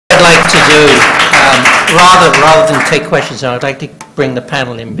do, rather than take questions, I'd like to bring the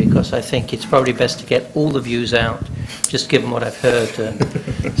panel in because I think it's probably best to get all the views out, just given what I've heard.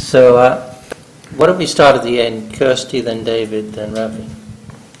 So why don't we start at the end? Kirsty, then David, then Ravi.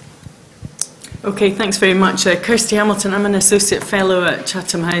 Okay, thanks very much. Kirsty Hamilton, I'm an Associate Fellow at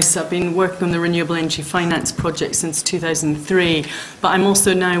Chatham House. I've been working on the Renewable Energy Finance Project since 2003, but I'm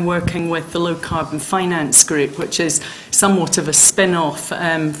also now working with the Low Carbon Finance Group, which is somewhat of a spin-off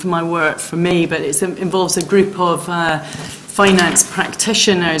for my work for me, but it involves a group of finance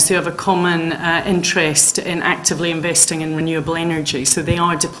practitioners who have a common interest in actively investing in renewable energy. So they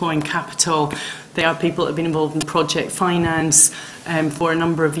are deploying capital. They are people that have been involved in project finance for a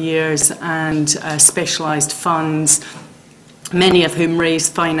number of years and specialised funds, many of whom raise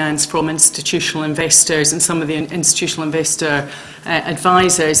finance from institutional investors and some of the institutional investor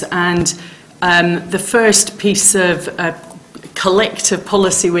advisors. And the first piece of collective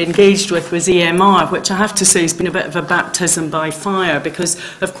policy we engaged with was EMR, which I have to say has been a bit of a baptism by fire because,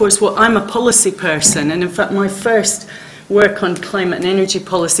 of course, I'm a policy person, and in fact my first work on climate and energy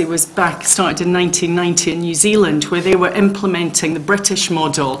policy was started in 1990 in New Zealand, where they were implementing the British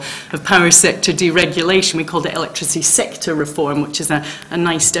model of power sector deregulation. We called it electricity sector reform, which is a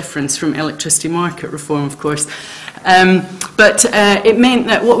nice difference from electricity market reform, of course. But it meant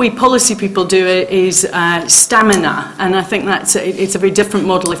that what we policy people do is stamina, and I think it's a very different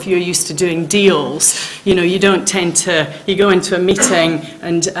model if you're used to doing deals. You know, you don't tend to, you go into a meeting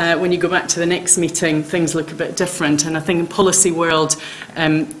and when you go back to the next meeting, things look a bit different. And I think in policy world,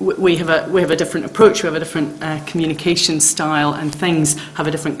 we have a different approach, we have a different communication style, and things have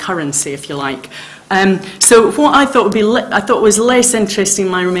a different currency, if you like. So what I thought was less interesting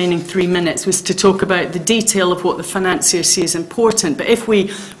in my remaining 3 minutes was to talk about the detail of what the financiers see as important. But if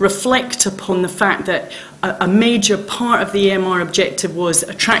we reflect upon the fact that a major part of the EMR objective was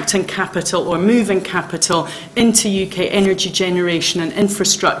attracting capital or moving capital into UK energy generation and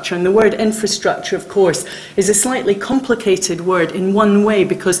infrastructure. And the word infrastructure, of course, is a slightly complicated word in one way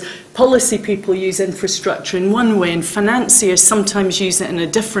because policy people use infrastructure in one way and financiers sometimes use it in a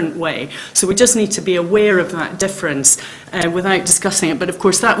different way. So we just need to be aware of that difference without discussing it. But of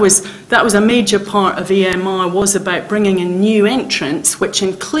course that was a major part of EMR, was about bringing in new entrants, which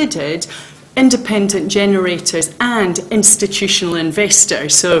included independent generators and institutional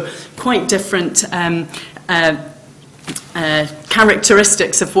investors. So quite different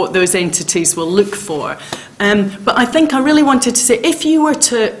characteristics of what those entities will look for. But I think I really wanted to say, if you were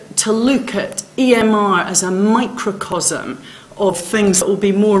to look at EMR as a microcosm of things that will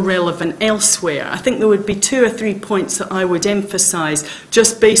be more relevant elsewhere, I think there would be 2 or 3 points that I would emphasise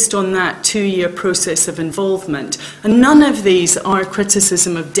just based on that 2-year process of involvement. And none of these are a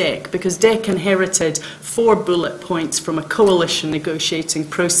criticism of DEC, because DEC inherited 4 bullet points from a coalition negotiating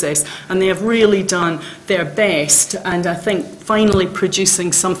process, and they have really done their best, and I think finally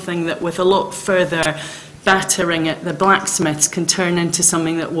producing something that with a lot further battering at the blacksmiths can turn into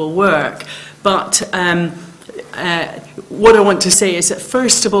something that will work. But what I want to say is that,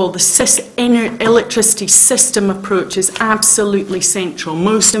 first of all, the electricity system approach is absolutely central.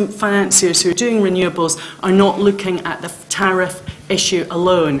 Most financiers who are doing renewables are not looking at the tariff issue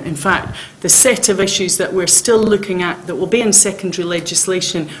alone. In fact, the set of issues that we're still looking at that will be in secondary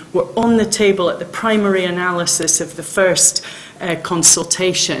legislation were on the table at the primary analysis of the first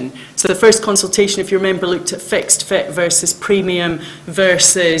consultation. So the first consultation, if you remember, looked at fixed fit versus premium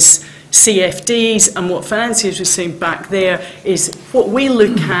versus CFDs, and what financiers were saying back there is what we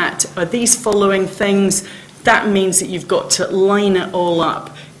look at are these following things. That means that you've got to line it all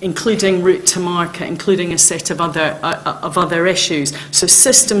up, including route to market, including a set of other issues. So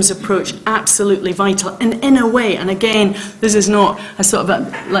systems approach, absolutely vital. And in a way, and again, this is not a sort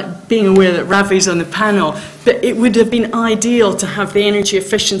of like being aware that Ravi's on the panel, but it would have been ideal to have the energy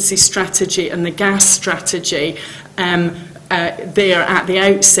efficiency strategy and the gas strategy there at the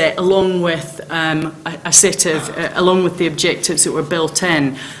outset, along with along with the objectives that were built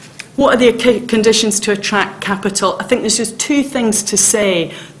in. What are the conditions to attract capital? I think there's just 2 things to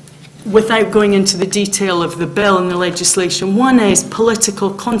say without going into the detail of the bill and the legislation. One is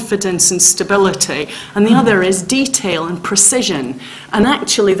political confidence and stability, and the other is detail and precision. And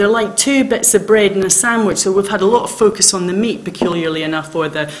actually, they're like 2 bits of bread in a sandwich, so we've had a lot of focus on the meat, peculiarly enough, or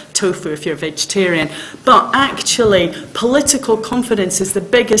the tofu if you're a vegetarian. But actually, political confidence is the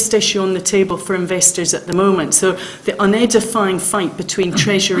biggest issue on the table for investors at the moment. So the unedifying fight between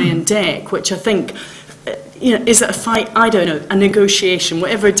Treasury and DEC, which I think, you know, is it a fight? I don't know, a negotiation,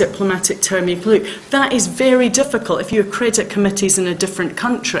 whatever diplomatic term you look. That is very difficult if you have credit committees in a different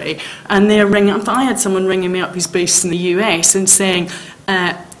country and they're ringing up. I had someone ringing me up who's based in the US and saying,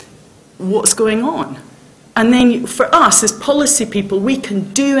 what's going on? And then for us as policy people, we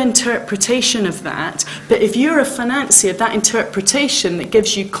can do interpretation of that, but if you're a financier, that interpretation that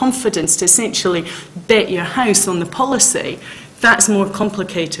gives you confidence to essentially bet your house on the policy, that's more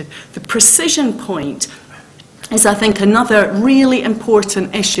complicated. The precision point is, I think, another really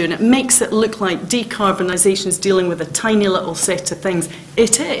important issue, and it makes it look like decarbonisation is dealing with a tiny little set of things.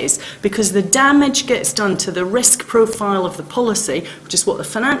 It is, because the damage gets done to the risk profile of the policy, which is what the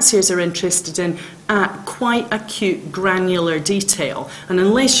financiers are interested in, at quite acute granular detail. And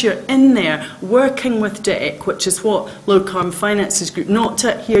unless you're in there working with DIC, which is what Low Carbon Finances Group, not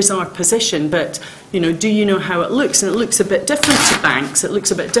to, here's our position, but do you know how it looks? And it looks a bit different to banks, it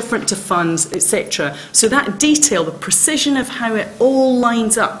looks a bit different to funds, etc. So that detail, the precision of how it all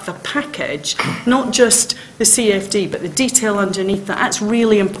lines up, the package, not just the CFD, but the detail underneath that, that's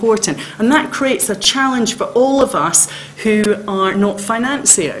really important. And that creates a challenge for all of us who are not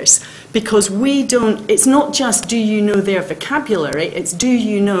financiers. Because we don't, it's not just do you know their vocabulary, it's do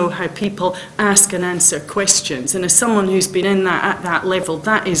you know how people ask and answer questions. And as someone who's been in that at that level,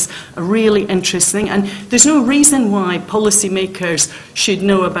 that is a really interesting. And there's no reason why policymakers should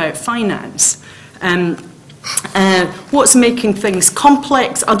know about finance. What's making things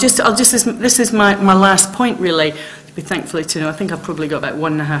complex? This is my last point really. Be thankfully to know, I think I've probably got about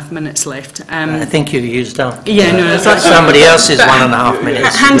 1.5 minutes left. I think you've used up. Yeah, no, it's like somebody else's 1.5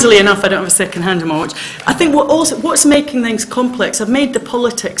 minutes. Handily enough, I don't have a second hand on my watch. I think what's making things complex, I've made the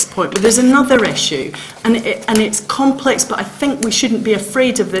politics point, but there's another issue, and it's complex, but I think we shouldn't be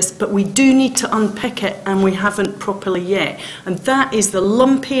afraid of this, but we do need to unpick it, and we haven't properly yet. And that is the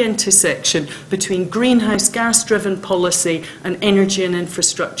lumpy intersection between greenhouse gas-driven policy and energy and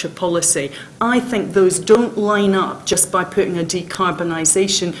infrastructure policy. I think those don't line up just by putting a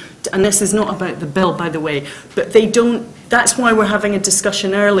decarbonisation, and this is not about the bill, by the way, but they don't. That's why we're having a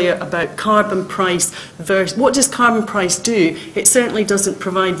discussion earlier about carbon price versus what does carbon price do? It certainly doesn't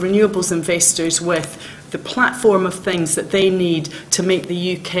provide renewables investors with the platform of things that they need to make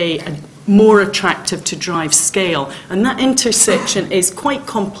the UK more attractive to drive scale. And that intersection is quite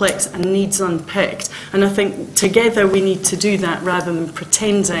complex and needs unpicked. And I think together we need to do that rather than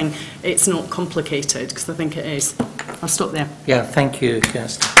pretending it's not complicated, because I think it is. I'll stop there. Yeah, thank you,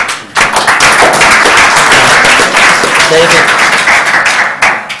 Kirsty.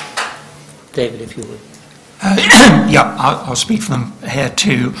 David, if you would. Yeah, I'll speak from here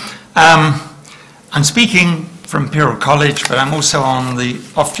too. I'm speaking from Imperial College, but I'm also on the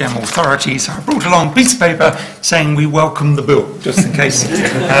Ofgem authority, so I brought along a piece of paper saying we welcome the bill, just in case when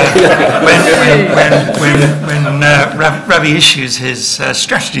Ravi issues his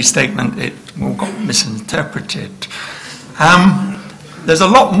strategy statement, it all got misinterpreted. There's a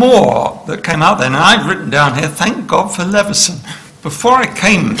lot more that came out there, and I've written down here, thank God for Leveson. Before I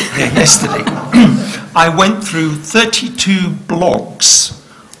came here yesterday, I went through 32 blogs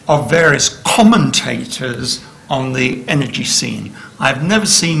of various commentators on the energy scene. I've never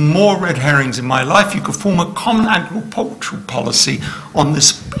seen more red herrings in my life. You could form a common agricultural policy on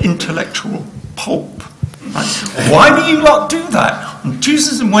this intellectual pulp. Right? Why do you not do that? On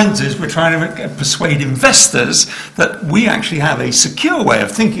Tuesdays and Wednesdays, we're trying to persuade investors that we actually have a secure way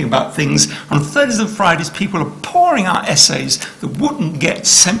of thinking about things. On Thursdays and Fridays, people are pouring out essays that wouldn't get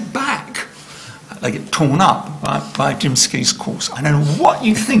sent back. They get torn up by Jim Skea's course. I don't know what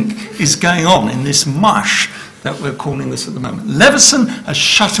you think is going on in this mush that we're calling this at the moment. Leveson has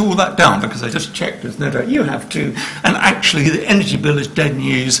shut all that down because I just checked, there's no doubt you have to, and actually the energy bill is dead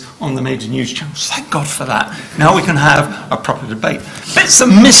news on the major news channels. Thank God for that. Now we can have a proper debate. Bits are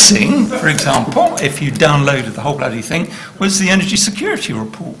missing, for example, if you downloaded the whole bloody thing, was the energy security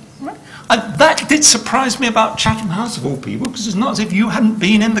report. That did surprise me about Chatham House, of all people, because it's not as if you hadn't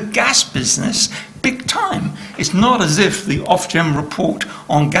been in the gas business big time. It's not as if the Ofgem report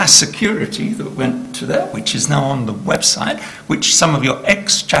on gas security that went to there, which is now on the website, which some of your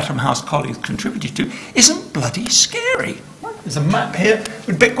ex-Chatham House colleagues contributed to, isn't bloody scary. There's a map here with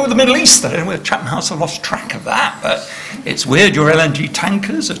a bit called the Middle East. I don't know whether Chatham House have lost track of that, but it's weird. Your LNG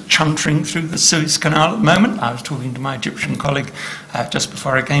tankers are chuntering through the Suez Canal at the moment. I was talking to my Egyptian colleague just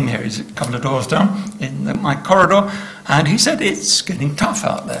before I came here. He's a couple of doors down in my corridor, and he said it's getting tough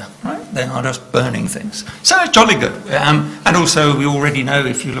out there, right? They are just burning things. So it's jolly good. And also, we already know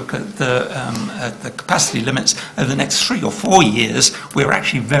if you look at the capacity limits over the next 3 or 4 years, we're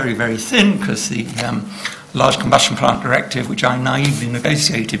actually very, very thin because the Large Combustion Plant Directive, which I naively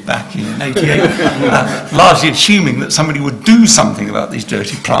negotiated back in '88, largely assuming that somebody would do something about these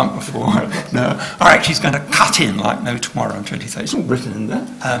dirty plants before, are actually going to cut in like no tomorrow in 2030. It's all written in there.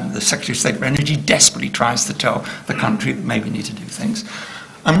 The Secretary of State for Energy desperately tries to tell the country that maybe need to do things.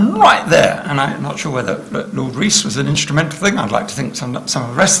 And right there, and I'm not sure whether Lord Rees was an instrumental thing, I'd like to think some of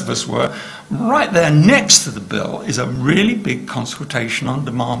the rest of us were, right there next to the bill is a really big consultation on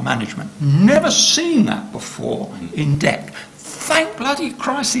demand management. Never seen that before in DEC. Thank bloody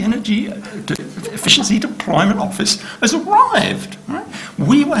Christ, the Energy Efficiency Deployment Office has arrived. Right?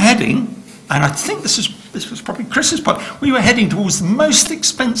 We were heading, and I think this was probably Chris's point, we were heading towards the most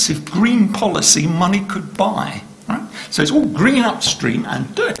expensive green policy money could buy. Right? So it's all green upstream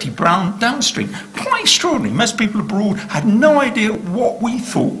and dirty brown downstream. Quite extraordinary. Most people abroad had no idea what we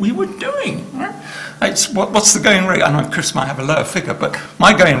thought we were doing. Right? It's, what's the going rate? I know Chris might have a lower figure, but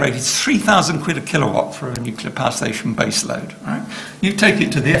my going rate is 3,000 quid a kilowatt for a nuclear power station base load. Right? You take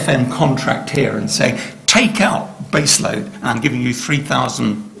it to the FM contract here and say, take out base load, and I'm giving you 3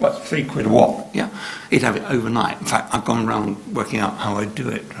 quid a watt. Yeah, it'd have it overnight. In fact, I've gone around working out how I do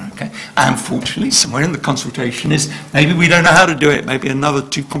it. Okay, and fortunately, somewhere in the consultation is maybe we don't know how to do it. Maybe another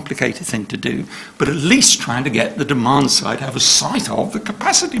too complicated thing to do. But at least trying to get the demand side have a sight of the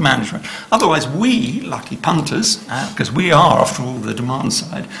capacity management. Otherwise, we lucky punters, because we are after all the demand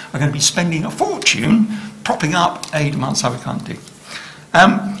side, are going to be spending a fortune propping up a demand side we can't do.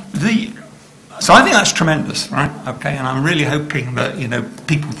 So I think that's tremendous, right? Okay, and I'm really hoping that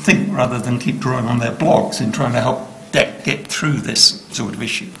people think rather than keep drawing on their blogs in trying to help DEC get through this sort of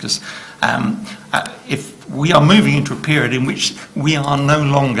issue. Because if we are moving into a period in which we are no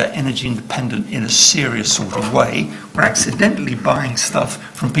longer energy independent in a serious sort of way, we're accidentally buying stuff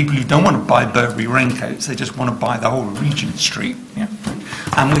from people who don't want to buy Burberry raincoats; they just want to buy the whole Regent Street. Yeah?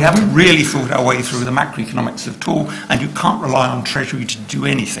 And we haven't really thought our way through the macroeconomics at all, and you can't rely on Treasury to do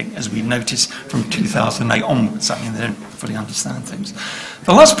anything, as we noticed from 2008 onwards. I mean, they don't fully understand things.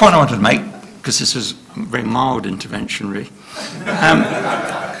 The last point I wanted to make, because this was a very mild intervention, really,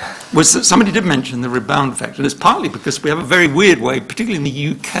 was that somebody did mention the rebound effect, and it's partly because we have a very weird way, particularly in the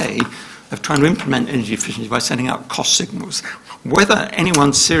UK, of trying to implement energy efficiency by sending out cost signals. Whether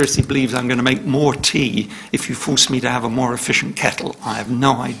anyone seriously believes I'm going to make more tea if you force me to have a more efficient kettle, I have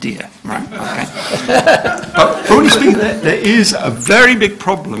no idea. Right? Okay. But broadly speaking, there is a very big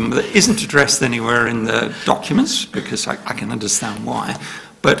problem that isn't addressed anywhere in the documents, because I can understand why.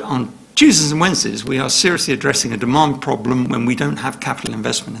 But on Tuesdays and Wednesdays, we are seriously addressing a demand problem when we don't have capital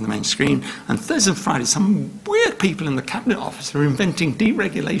investment in the main screen. And Thursdays and Fridays, some weird people in the Cabinet Office are inventing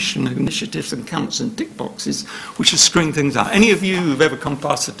deregulation initiatives and counts and tick boxes, which are screwing things out. Any of you who've ever come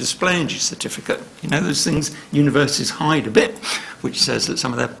past a display energy certificate, those things universities hide a bit, which says that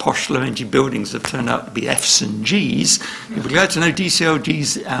some of their posh low energy buildings have turned out to be Fs and Gs. You'll be glad to know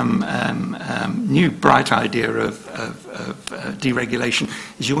DCLG's new bright idea of deregulation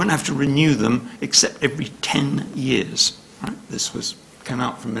is you won't have to renew them except every 10 years. Right? This came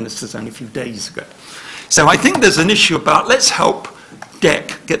out from ministers only a few days ago. So I think there's an issue about let's help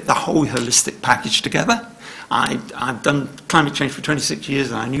DEC get the whole holistic package together. I've done climate change for 26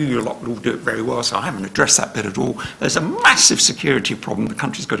 years, and I knew you lot would all do it very well, so I haven't addressed that bit at all. There's a massive security problem the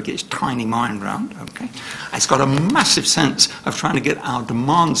country's got to get its tiny mind around. Okay? It's got a massive sense of trying to get our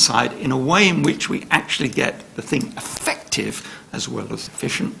demand side in a way in which we actually get the thing effective as well as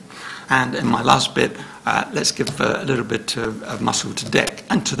efficient. And in my last bit, let's give a little bit of muscle to DEC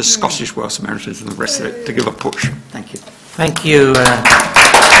and to the Scottish Welsh Emeritus and the rest of it to give a push. Thank you. Thank you, David.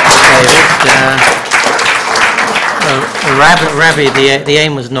 Ravi, the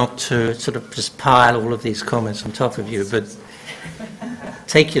aim was not to sort of just pile all of these comments on top of you, but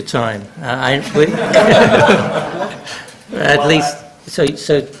take your time. At least, so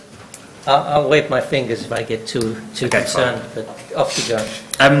I'll wave my fingers if I get too concerned, but off you go.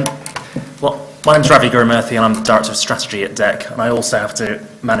 Well, my name's Ravi Gurumurthy, and I'm the Director of Strategy at DEC, and I also have to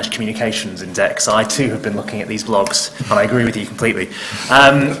manage communications in DEC, so I too have been looking at these blogs, and I agree with you completely.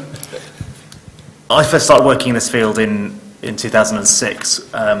 I first started working in this field in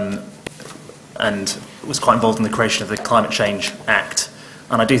 2006 and was quite involved in the creation of the Climate Change Act.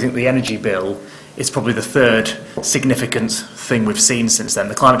 And I do think the energy bill is probably the third significant thing we've seen since then.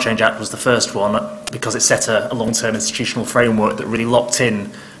 The Climate Change Act was the first one because it set a long-term institutional framework that really locked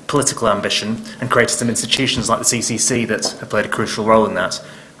in political ambition and created some institutions like the CCC that have played a crucial role in that.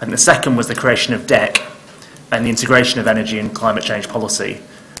 And the second was the creation of DEC and the integration of energy and climate change policy,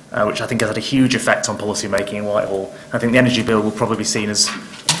 which I think has had a huge effect on policy making in Whitehall. I think the energy bill will probably be seen as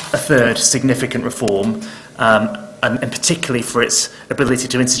a third significant reform, and particularly for its ability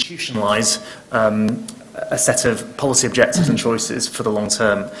to institutionalise a set of policy objectives and choices for the long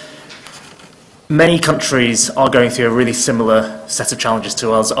term. Many countries are going through a really similar set of challenges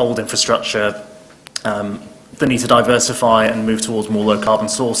to us: old infrastructure, the need to diversify and move towards more low carbon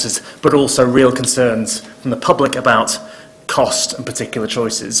sources, but also real concerns from the public about cost and particular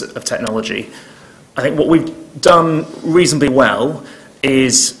choices of technology. I think what we've done reasonably well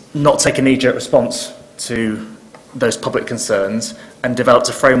is not take a knee-jerk response to those public concerns and developed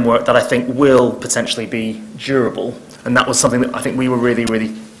a framework that I think will potentially be durable. And that was something that I think we were really,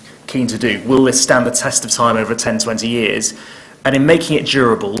 really keen to do. Will this stand the test of time over 10, 20 years? And in making it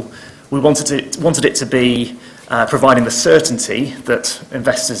durable, we wanted it to be providing the certainty that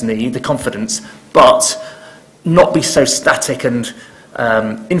investors need, the confidence, but not be so static and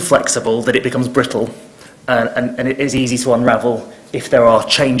inflexible that it becomes brittle and it is easy to unravel if there are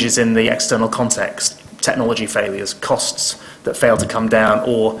changes in the external context, technology failures, costs that fail to come down,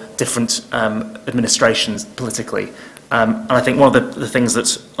 or different administrations politically. And I think one of the things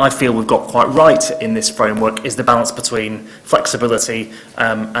that I feel we've got quite right in this framework is the balance between flexibility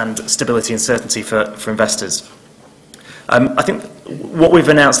and stability and certainty for investors. I think what we've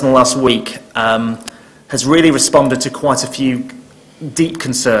announced in the last week has really responded to quite a few deep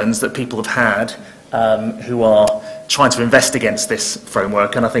concerns that people have had who are trying to invest against this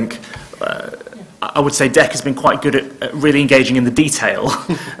framework. And I think I would say DEC has been quite good at really engaging in the detail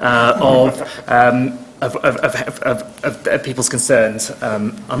of people's concerns.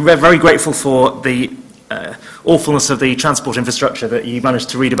 I'm very grateful for the awfulness of the transport infrastructure that you managed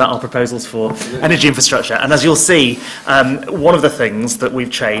to read about our proposals for energy infrastructure. And as you'll see, one of the things that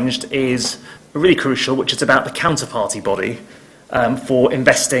we've changed is really crucial, which is about the counterparty body for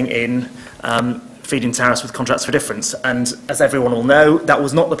investing in feed-in tariffs with contracts for difference. And as everyone will know, that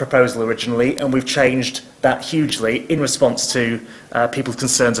was not the proposal originally, and we've changed that hugely in response to people's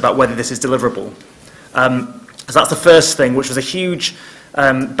concerns about whether this is deliverable. So that's the first thing, which was a huge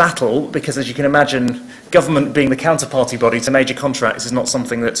battle, because as you can imagine, government being the counterparty body to major contracts is not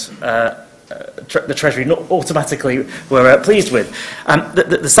something that the Treasury not automatically were pleased with.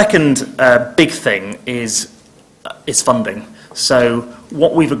 The second big thing is funding. So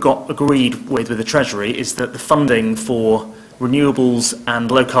what we've agreed with the Treasury is that the funding for renewables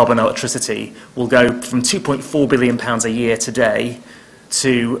and low-carbon electricity will go from £2.4 billion a year today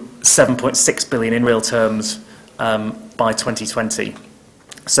to £7.6 billion in real terms by 2020.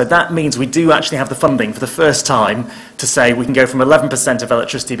 So that means we do actually have the funding for the first time to say we can go from 11% of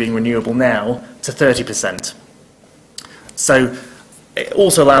electricity being renewable now to 30%. So it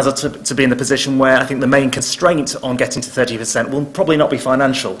also allows us to be in the position where I think the main constraint on getting to 30% will probably not be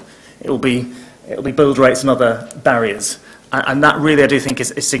financial. It'll be build rates and other barriers. And that really, I do think,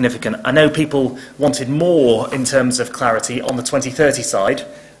 is significant. I know people wanted more in terms of clarity on the 2030 side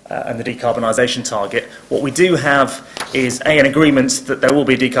and the decarbonisation target. What we do have is, an agreement that there will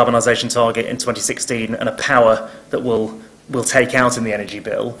be a decarbonisation target in 2016 and a power that we'll take out in the energy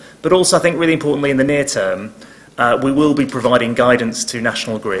bill. But also, I think, really importantly, in the near term, we will be providing guidance to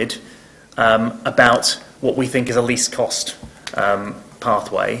National Grid about what we think is a least cost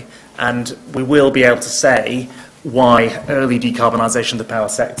pathway. And we will be able to say why early decarbonisation of the power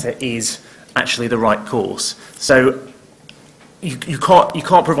sector is actually the right course. So you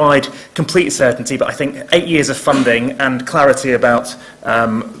can't provide complete certainty, but I think 8 years of funding and clarity about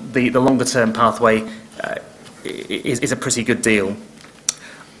the longer term pathway is a pretty good deal.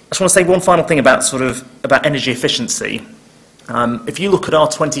 I just want to say one final thing about energy efficiency. If you look at our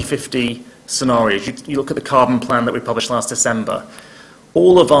 2050 scenarios, you look at the carbon plan that we published last December,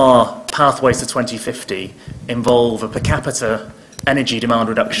 all of our pathways to 2050 involve a per capita energy demand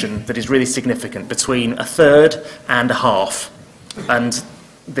reduction that is really significant, between a third and a half. And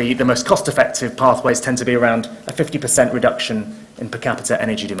the most cost-effective pathways tend to be around a 50% reduction in per capita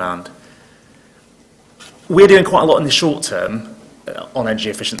energy demand. We're doing quite a lot in the short term on energy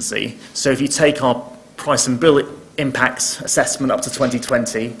efficiency. So if you take our price and bill impacts assessment up to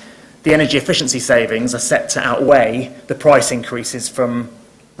 2020, the energy efficiency savings are set to outweigh the price increases from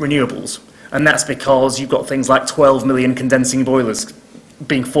renewables. And that's because you've got things like 12 million condensing boilers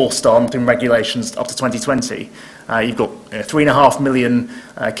being forced on through regulations up to 2020. You've got 3.5 million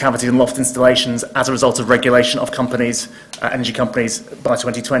cavities and loft installations as a result of regulation of companies, energy companies, by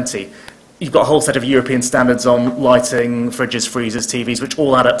 2020. You've got a whole set of European standards on lighting, fridges, freezers, TVs, which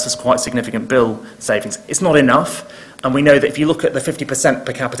all add up to quite significant bill savings. It's not enough, and we know that if you look at the 50%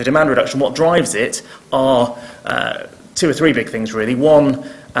 per capita demand reduction, what drives it are two or three big things, really. One,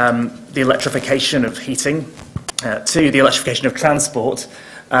 the electrification of heating. Two, the electrification of transport.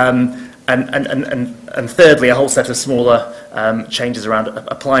 And thirdly, a whole set of smaller changes around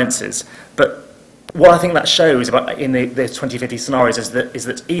appliances. But what I think that shows about in the 2050 scenarios is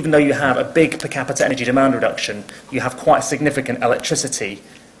that even though you have a big per capita energy demand reduction, you have quite a significant electricity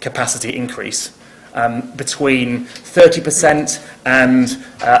capacity increase. between 30% and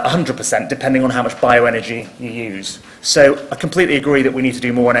 100%, depending on how much bioenergy you use. So I completely agree that we need to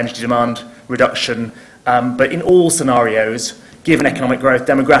do more on energy demand reduction, but in all scenarios, given economic growth,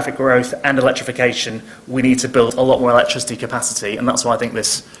 demographic growth and electrification, we need to build a lot more electricity capacity, and that's why I think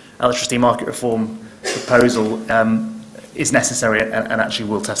this electricity market reform proposal is necessary and actually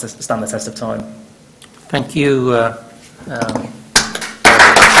will stand the test of time. Thank you. We have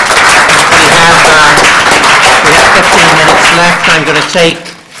 15 minutes left. I'm going to take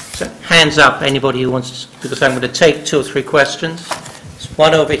hands up, anybody who wants to, because I'm going to take 2 or 3 questions. There's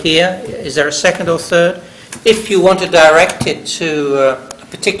one over here. Is there a second or third? If you want to direct it to a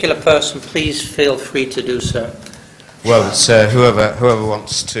particular person, please feel free to do so. Well, it's whoever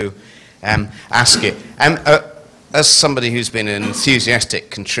wants to ask it. As somebody who's been an enthusiastic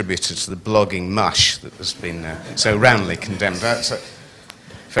contributor to the blogging mush that has been so roundly condemned,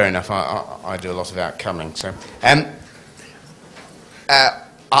 fair enough, I do a lot of outcoming. So,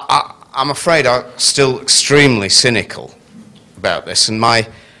 I'm afraid I'm still extremely cynical about this, and my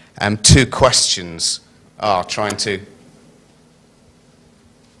 2 questions are trying to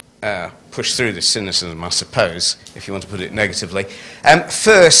push through this cynicism, I suppose, if you want to put it negatively.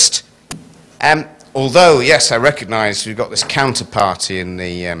 First, although, yes, I recognise we've got this counterparty in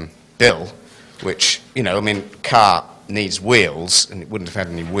the bill, which, you know, I mean, car needs wheels, and it wouldn't have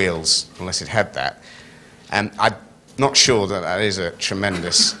had any wheels unless it had that. I'm not sure that that is a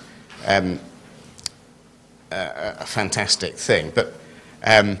tremendous, a fantastic thing, but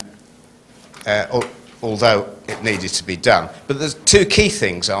although it needed to be done. But the 2 key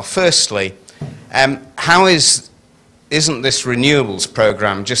things are, firstly, how isn't this renewables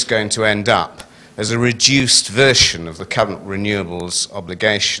programme just going to end up as a reduced version of the current renewables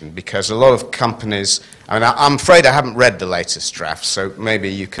obligation? Because a lot of companies, I mean, I'm afraid I haven't read the latest draft, so maybe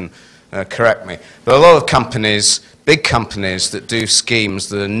you can correct me, but a lot of companies, big companies that do schemes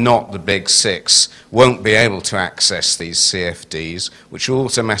that are not the big 6, won't be able to access these CFDs, which will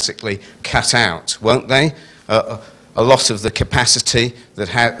automatically cut out, won't they, a lot of the capacity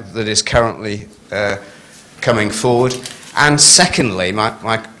that is currently coming forward. And secondly,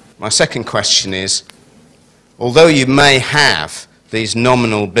 my second question is, although you may have these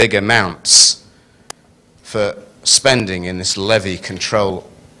nominal big amounts for spending in this levy control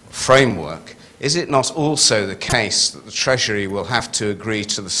framework, is it not also the case that the Treasury will have to agree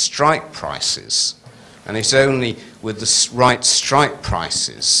to the strike prices? And it's only with the right strike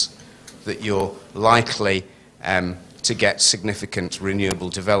prices that you're likely to get significant renewable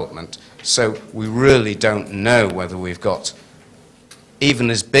development. So we really don't know whether we've got even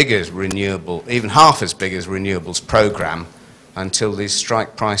as big as renewable, even half as big as renewables programme until these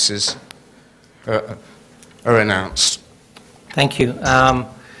strike prices are announced. Thank you.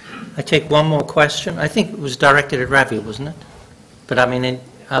 I take one more question. I think it was directed at Ravi, wasn't it? But I mean,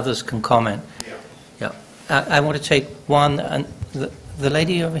 others can comment. Yeah. I want to take one, and the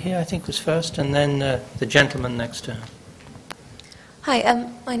lady over here, I think, was first, and then the gentleman next to her. Hi,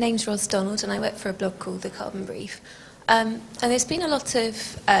 my name's Ros Donald, and I work for a blog called The Carbon Brief. And there's been a lot of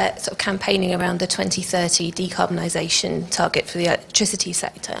sort of campaigning around the 2030 decarbonisation target for the electricity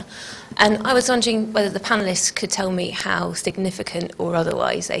sector. And I was wondering whether the panellists could tell me how significant or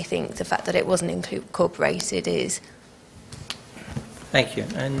otherwise they think the fact that it wasn't incorporated is. Thank you.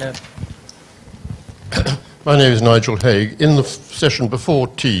 And my name is Nigel Haig. In the session before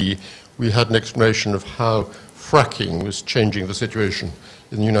tea, we had an explanation of how fracking was changing the situation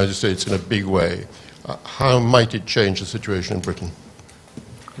in the United States in a big way. How might it change the situation in Britain?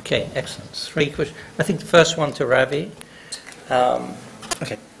 Okay, excellent. 3 questions. I think the first one to Ravi.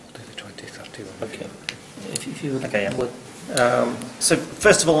 Okay. Okay. If you Okay, yeah. would. So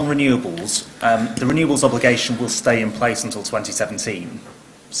first of all, on renewables, the renewables obligation will stay in place until 2017.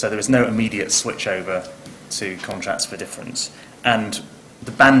 So there is no immediate switch over to contracts for difference. And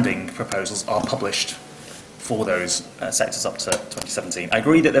the banding proposals are published for those sectors up to 2017. I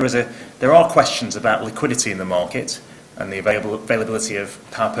agree that there are questions about liquidity in the market and the availability of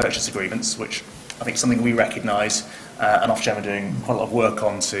power purchase agreements, which I think is something we recognise, and Ofgem are doing quite a lot of work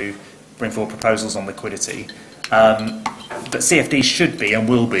on to bring forward proposals on liquidity. But CFD should be and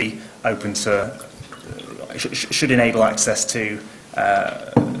will be open to, should enable access to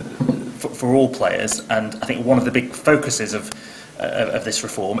for all players. And I think one of the big focuses of this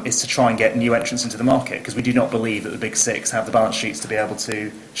reform is to try and get new entrants into the market, because we do not believe that the big 6 have the balance sheets to be able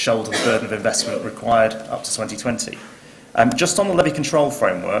to shoulder the burden of investment required up to 2020. Just on the levy control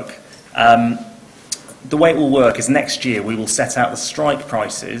framework, the way it will work is next year we will set out the strike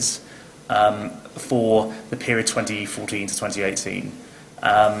prices for the period 2014 to 2018.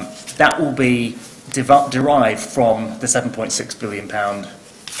 That will be derived from the £7.6 billion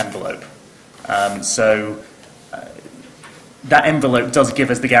envelope. So that envelope does give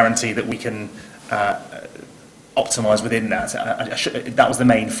us the guarantee that we can optimise within that. That was the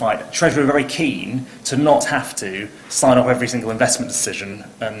main fight. Treasury were very keen to not have to sign off every single investment decision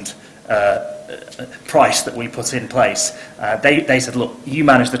and price that we put in place. They said, look, you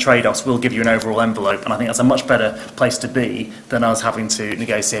manage the trade-offs, we'll give you an overall envelope, and I think that's a much better place to be than us having to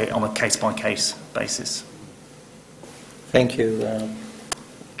negotiate on a case-by-case basis. Thank you.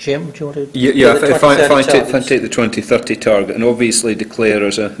 Jim, do you want to... Yeah, if I take the 2030 target and obviously declare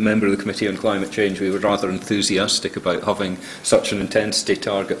as a member of the Committee on Climate Change we were rather enthusiastic about having such an intensity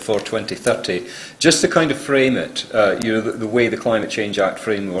target for 2030, just to kind of frame it, the way the Climate Change Act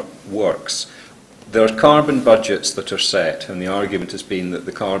framework works, there are carbon budgets that are set, and the argument has been that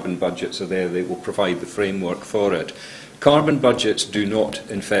the carbon budgets are there, they will provide the framework for it. Carbon budgets do not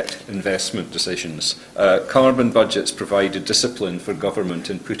affect investment decisions. Carbon budgets provide a discipline for government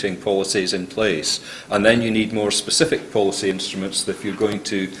in putting policies in place. And then you need more specific policy instruments if you're going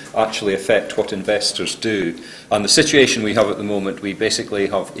to actually affect what investors do. And the situation we have at the moment, we basically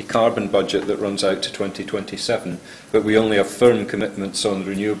have a carbon budget that runs out to 2027, but we only have firm commitments on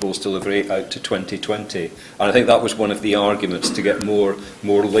renewables delivery out to 2020. And I think that was one of the arguments to get more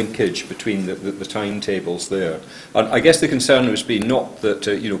linkage between the timetables there. And I guess the concern has been not that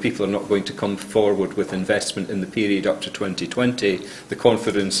people are not going to come forward with investment in the period up to 2020. The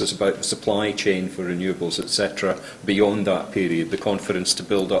confidence is about the supply chain for renewables, etc. Beyond that period, the confidence to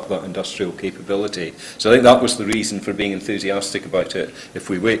build up that industrial capability. So I think that was the reason for being enthusiastic about it. If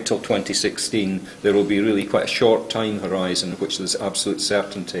we wait till 2016, there will be really quite a short time horizon in which there's absolute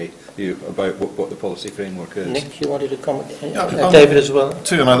certainty about what the policy framework is. Nick, you wanted to comment? David as well?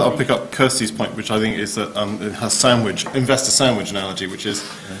 Too, and I'll pick up Kirsty's point, which I think is that it has investor sandwich analogy, which is,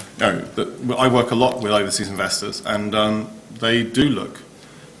 that I work a lot with overseas investors, and they do look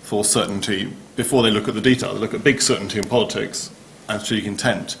for certainty before they look at the detail. They look at big certainty in politics and strategic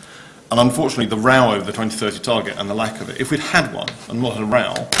intent. And unfortunately, the row over the 2030 target and the lack of it, if we'd had one and not had a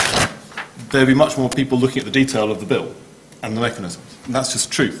row, there'd be much more people looking at the detail of the bill and the mechanisms. And that's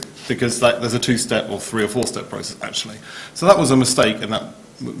just truth, because there's a two-step or three- or four-step process, actually. So that was a mistake, and that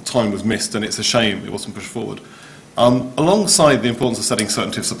time was missed, and it's a shame it wasn't pushed forward. Alongside the importance of setting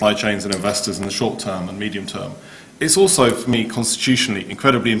certainty of supply chains and investors in the short term and medium term, it's also, for me, constitutionally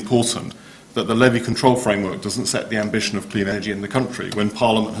incredibly important that the levy control framework doesn't set the ambition of clean energy in the country when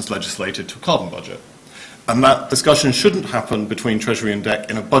Parliament has legislated to a carbon budget. And that discussion shouldn't happen between Treasury and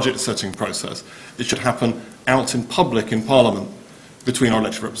DEC in a budget setting process. It should happen out in public in Parliament between our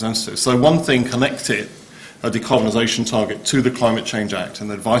elected representatives. So one thing connected a decarbonisation target to the Climate Change Act and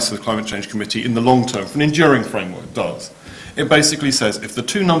the advice of the Climate Change Committee in the long term, for an enduring framework, does. It basically says if the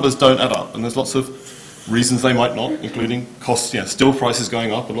two numbers don't add up, and there's lots of reasons they might not, including costs, steel prices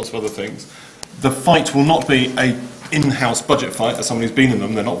going up and lots of other things, the fight will not be an in-house budget fight, as somebody who's been in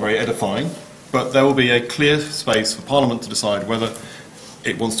them, they're not very edifying, but there will be a clear space for Parliament to decide whether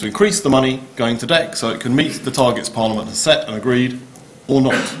it wants to increase the money going to DEC so it can meet the targets Parliament has set and agreed, or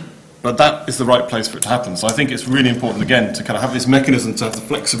not. But that is the right place for it to happen. So I think it's really important, again, to kind of have this mechanism to have the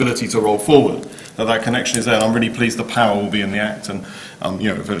flexibility to roll forward, that connection is there. And I'm really pleased the power will be in the Act, and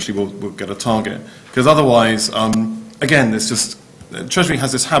eventually we'll get a target. Because otherwise, again, there's just Treasury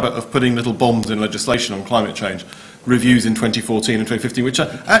has this habit of putting little bombs in legislation on climate change, reviews in 2014 and 2015, which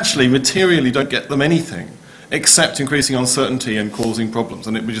actually materially don't get them anything, except increasing uncertainty and causing problems.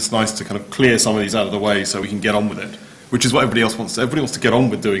 And it would be just nice to kind of clear some of these out of the way so we can get on with it, which is what everybody else wants. Everybody wants to get on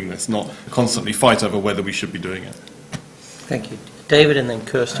with doing this, not constantly fight over whether we should be doing it. Thank you. David and then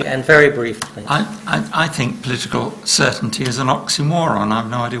Kirsty, and very briefly. I think political certainty is an oxymoron. I have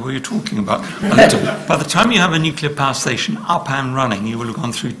no idea what you're talking about. By the time you have a nuclear power station up and running, you will have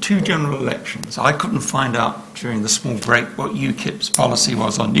gone through 2 general elections. I couldn't find out during the small break what UKIP's policy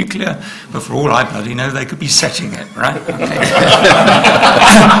was on nuclear, but for all I bloody know, they could be setting it, right? Okay.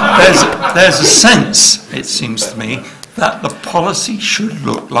 there's a sense, it seems to me, that the policy should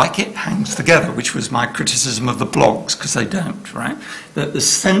look like it hangs together, which was my criticism of the blogs, because they don't, right? That the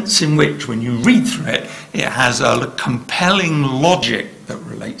sense in which, when you read through it, it has a compelling logic that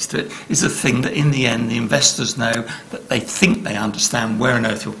relates to it is a thing that, in the end, the investors know that they think they understand where on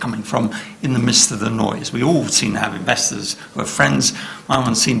earth you're coming from in the midst of the noise. We all seem to have investors who are friends. My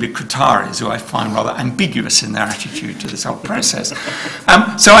one seemed to be Qataris, who I find rather ambiguous in their attitude to this whole process.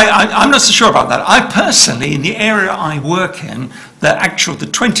 So I'm not so sure about that. I personally, in the area I work in, the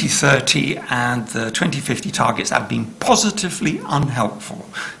 2030 and the 2050 targets have been positively unhelpful.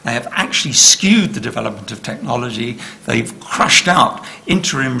 They have actually skewed the development of technology. They've crushed out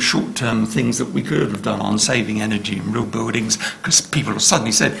interim short-term things that we could have done on saving energy in real buildings, because people have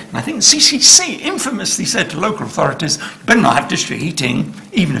suddenly said, and I think the CCC infamously said to local authorities, you better not have district heating,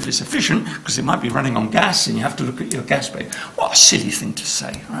 even if it's efficient, because it might be running on gas and you have to look at your gas bill. What a silly thing to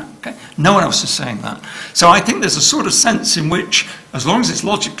say, right? Okay? No one else is saying that. So I think there's a sort of sense in which, as long as it's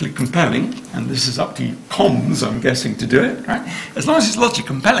logically compelling, and this is up to you comms, I'm guessing, to do it, right? As long as it's logically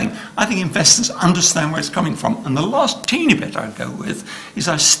compelling, I think investors understand where it's coming from. And the last teeny bit I'd go with is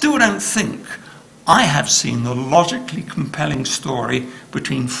I still don't think I have seen the logically compelling story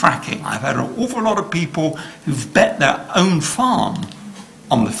between fracking. I've had an awful lot of people who've bet their own farm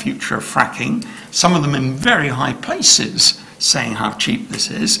on the future of fracking, some of them in very high places saying how cheap this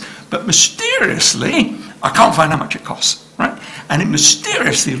is, but mysteriously, I can't find how much it costs, right? And it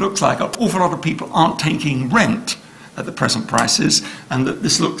mysteriously looks like an awful lot of people aren't taking rent at the present prices, and that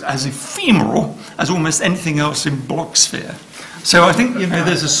this looks as ephemeral as almost anything else in blogosphere. So I think, you know,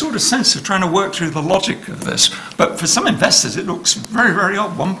 there's a sort of sense of trying to work through the logic of this. But for some investors, it looks very, very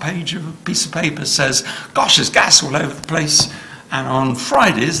odd. One page of a piece of paper says, gosh, there's gas all over the place. And on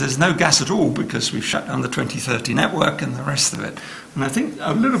Fridays, there's no gas at all because we've shut down the 2030 network and the rest of it. And I think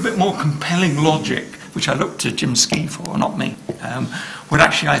a little bit more compelling logic, which I looked to Jim Skea for, not me, would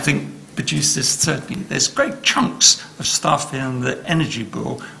actually, I think, produce this. Certainly, there's great chunks of stuff in the energy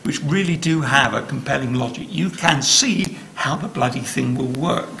bill which really do have a compelling logic. You can see how the bloody thing will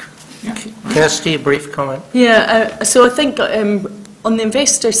work. Yeah. Kirsty, a brief comment. Yeah, so I think on the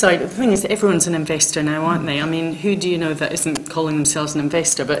investor side, the thing is that everyone's an investor now, aren't they? I mean, who do you know that isn't calling themselves an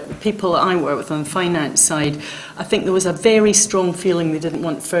investor? But the people that I work with on the finance side, I think there was a very strong feeling they didn't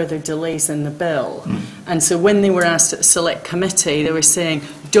want further delays in the bill. And so when they were asked at the select committee, they were saying,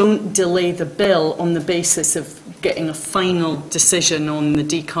 don't delay the bill on the basis of getting a final decision on the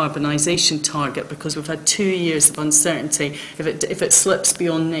decarbonisation target, because we've had 2 years of uncertainty. If it slips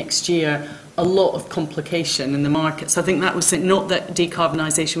beyond next year, a lot of complication in the market. So I think that was it. Not that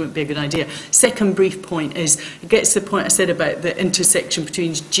decarbonisation would be a good idea. Second brief point is, it gets to the point I said about the intersection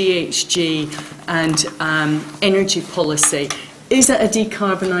between GHG and energy policy. Is it a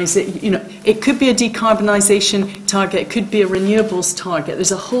decarbonisation? You know, it could be a decarbonisation target, it could be a renewables target.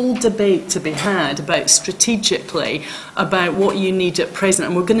 There's a whole debate to be had about strategically about what you need at present,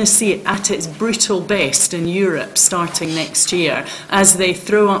 and we're going to see it at its brutal best in Europe starting next year as they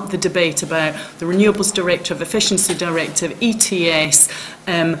throw up the debate about the Renewables Directive, Efficiency Directive, ETS,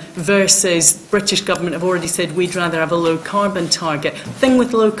 versus British government have already said we'd rather have a low carbon target. Thing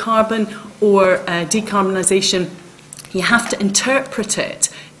with low carbon or decarbonisation, you have to interpret it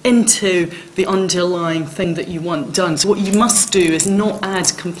into the underlying thing that you want done. So what you must do is not add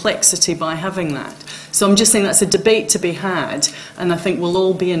complexity by having that. So I'm just saying that's a debate to be had, and I think we'll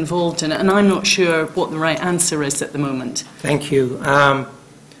all be involved in it. And I'm not sure what the right answer is at the moment. Thank you.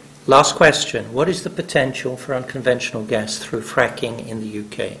 Last question. What is the potential for unconventional gas through fracking in the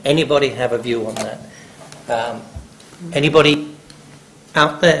UK? Anybody have a view on that? Anybody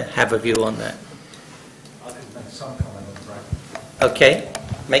out there have a view on that? I can make some comment on fracking. Okay,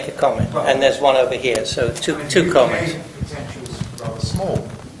 make a comment. Well, and there's one over here, so two comments. The potential is rather small.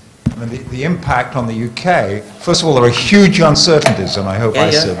 I mean, the impact on the UK, first of all, there are huge uncertainties, and I hope I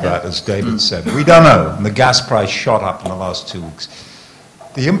said that, as David said. We don't know, and the gas price shot up in the last 2 weeks.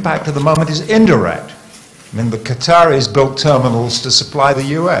 The impact at the moment is indirect. I mean, the Qataris built terminals to supply the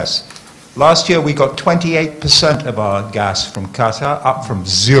US. Last year, we got 28% of our gas from Qatar, up from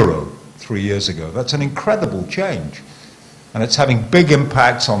 0 3 years ago. That's an incredible change. And it's having big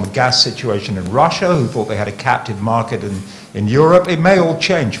impacts on the gas situation in Russia, who thought they had a captive market in Europe. It may all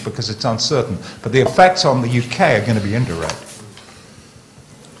change because it's uncertain, but the effects on the UK are going to be indirect.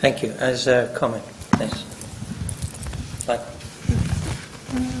 Thank you. As a comment, thanks. Bye.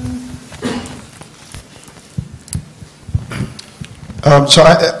 So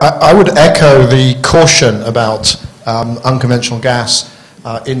I would echo the caution about unconventional gas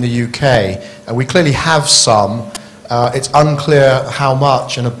in the UK. We clearly have some. It's unclear how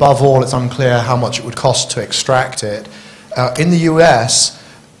much, and above all, it's unclear how much it would cost to extract it. In the US,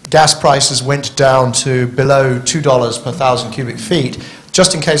 gas prices went down to below $2 per 1,000 cubic feet.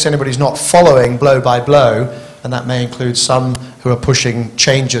 Just in case anybody's not following blow by blow, and that may include some who are pushing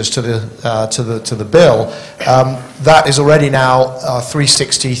changes to the bill, that is already now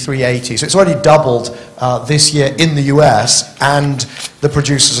 360, 380. So it's already doubled this year in the US, and the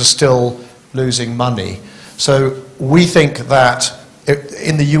producers are still losing money. So we think that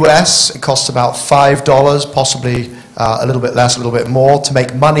in the US, it costs about $5, possibly a little bit less, a little bit more, to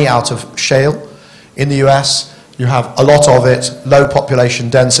make money out of shale. In the US, You have a lot of it, low population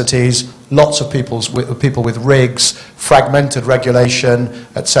densities, lots of people with rigs, fragmented regulation,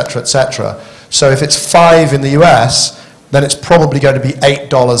 etc., etc. So if it's 5 in the US, then it's probably going to be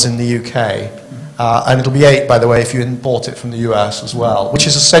 $8 in the UK. And it'll be 8, by the way, if you import it from the US as well, which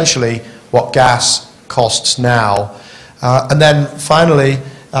is essentially what gas costs now. And then finally,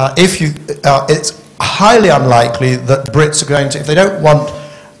 it's highly unlikely that Brits are going to, if they don't want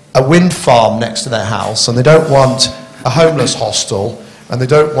a wind farm next to their house, and they don't want a homeless hostel, and they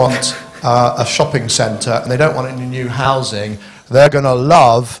don't want a shopping centre, and they don't want any new housing, they're going to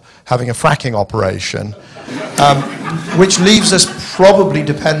love having a fracking operation, which leaves us probably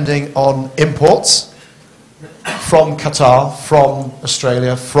depending on imports from Qatar, from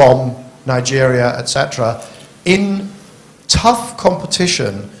Australia, from Nigeria, etc., in tough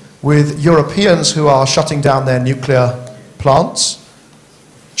competition with Europeans who are shutting down their nuclear plants,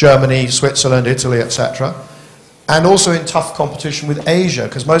 Germany, Switzerland, Italy, etc., and also in tough competition with Asia,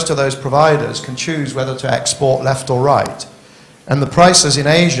 because most of those providers can choose whether to export left or right. And the prices in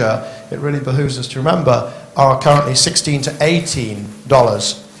Asia, it really behooves us to remember, are currently $16 to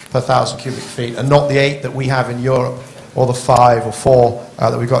 $18 per 1,000 cubic feet, and not the 8 that we have in Europe, or the 5 or 4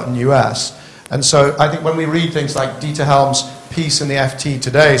 that we got in the US. And so I think when we read things like Dieter Helm's piece in the FT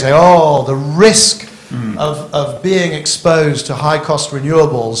today, say, oh, the risk of being exposed to high-cost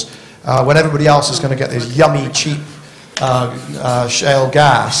renewables when everybody else is going to get this yummy, cheap shale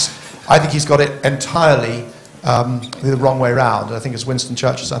gas, I think he's got it entirely the wrong way around. I think as Winston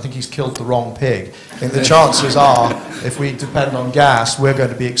Churchill said, I think he's killed the wrong pig. I think the chances are, if we depend on gas, we're going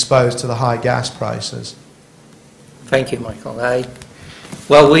to be exposed to the high gas prices. Thank you, Michael.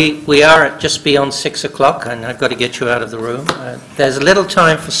 Well, we are at just beyond 6 o'clock, and I've got to get you out of the room. There's a little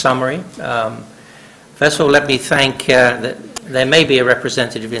time for summary. First of all, let me thank, there may be a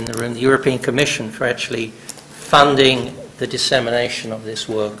representative in the room, the European Commission, for actually funding the dissemination of this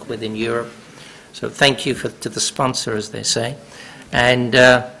work within Europe. So thank you to the sponsor, as they say. And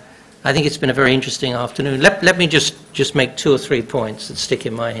I think it's been a very interesting afternoon. Let me just make 2 or 3 points that stick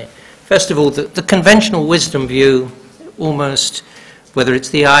in my head. First of all, the conventional wisdom view, almost, whether it's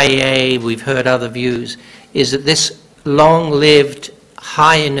the IEA, we've heard other views, is that this long-lived,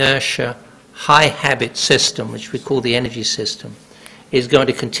 high-inertia, high-habit system, which we call the energy system, is going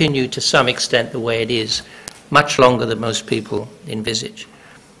to continue to some extent the way it is, much longer than most people envisage.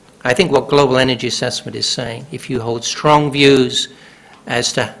 I think what Global Energy Assessment is saying, if you hold strong views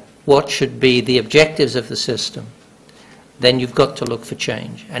as to what should be the objectives of the system, then you've got to look for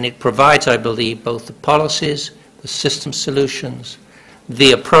change. And it provides, I believe, both the policies, the system solutions,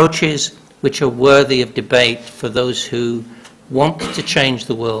 the approaches which are worthy of debate for those who want to change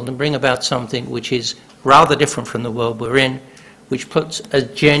the world and bring about something which is rather different from the world we're in, which puts a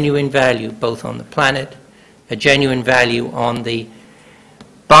genuine value both on the planet, a genuine value on the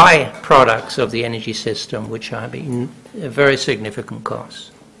byproducts of the energy system, which are being a very significant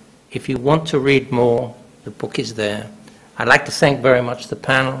cost. If you want to read more, the book is there. I'd like to thank very much the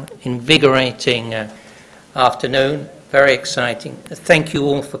panel. Invigorating afternoon, very exciting. Thank you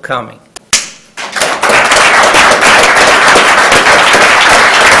all for coming.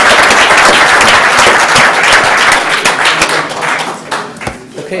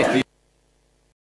 Okay.